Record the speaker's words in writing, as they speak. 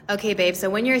Okay, babe, so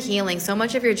when you're healing, so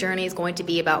much of your journey is going to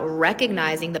be about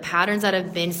recognizing the patterns that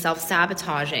have been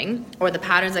self-sabotaging or the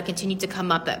patterns that continue to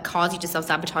come up that cause you to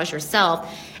self-sabotage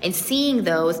yourself and seeing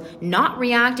those, not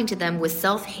reacting to them with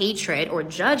self-hatred or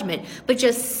judgment, but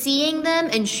just seeing them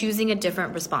and choosing a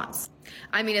different response.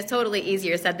 I mean, it's totally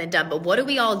easier said than done, but what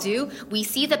do? We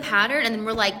see the pattern and then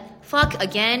we're like, fuck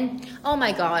again. Oh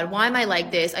my God, why am I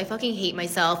like this? I fucking hate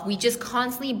myself. We just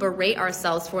constantly berate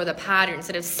ourselves for the pattern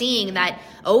instead of seeing that,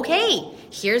 okay,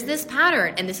 here's this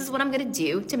pattern and this is what I'm gonna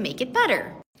do to make it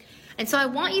better. And so I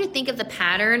want you to think of the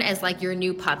pattern as like your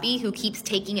new puppy who keeps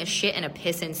taking a shit and a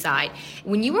piss inside.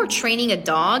 When you are training a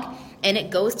dog and it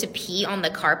goes to pee on the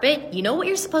carpet, you know what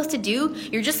you're supposed to do?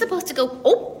 You're just supposed to go,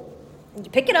 oh, you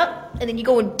pick it up and then you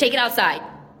go and take it outside.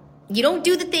 You don't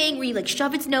do the thing where you like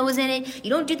shove its nose in it. You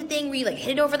don't do the thing where you like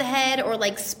hit it over the head or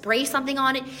like spray something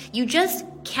on it. You just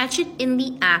catch it in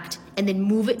the act and then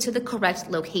move it to the correct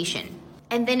location.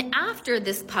 And then after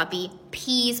this puppy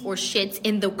pees or shits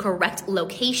in the correct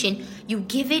location, you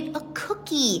give it a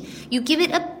cookie. You give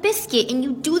it a biscuit and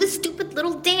you do the stupid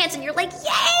little dance and you're like,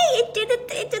 yay, it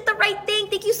did the right thing.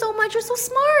 Thank you so much. You're so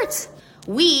smart.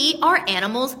 We are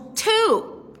animals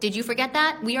too. Did you forget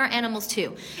that? We are animals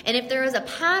too. And if there is a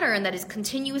pattern that is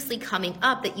continuously coming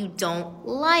up that you don't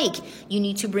like, you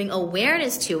need to bring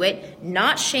awareness to it,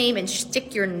 not shame and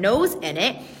stick your nose in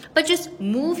it, but just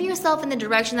move yourself in the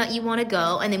direction that you want to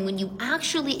go. And then when you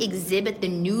actually exhibit the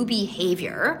new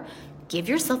behavior, give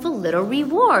yourself a little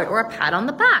reward or a pat on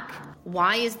the back.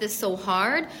 Why is this so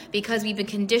hard? Because we've been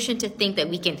conditioned to think that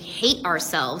we can hate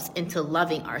ourselves into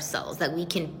loving ourselves, that we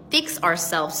can fix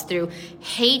ourselves through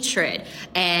hatred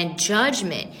and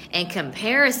judgment and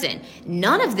comparison.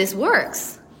 None of this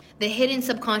works. The hidden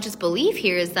subconscious belief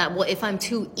here is that, well, if I'm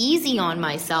too easy on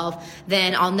myself,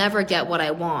 then I'll never get what I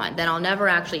want, then I'll never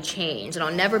actually change, and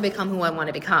I'll never become who I want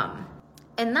to become.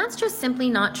 And that's just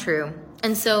simply not true.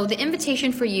 And so the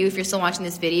invitation for you, if you're still watching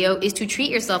this video, is to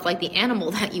treat yourself like the animal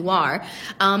that you are,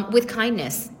 with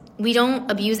kindness. We don't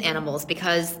abuse animals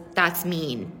because that's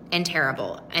mean and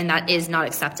terrible, and that is not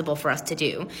acceptable for us to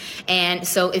do. And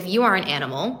so if you are an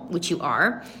animal, which you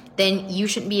are, then you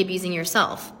shouldn't be abusing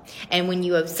yourself. And when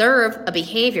you observe a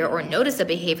behavior or notice a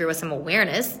behavior with some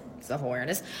awareness,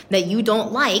 self-awareness, that you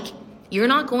don't like, you're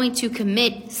not going to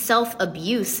commit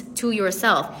self-abuse to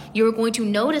yourself. You're going to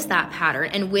notice that pattern,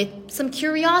 and with some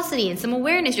curiosity and some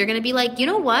awareness, you're going to be like, you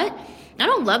know what? I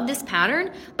don't love this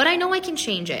pattern, but I know I can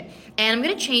change it. And I'm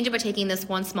going to change it by taking this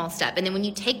one small step. And then when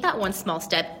you take that one small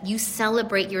step, you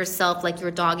celebrate yourself like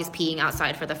your dog is peeing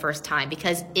outside for the first time,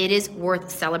 because it is worth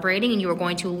celebrating, and you are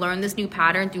going to learn this new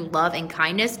pattern through love and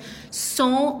kindness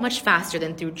so much faster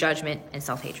than through judgment and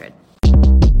self-hatred.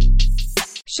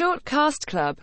 Shortcast Club.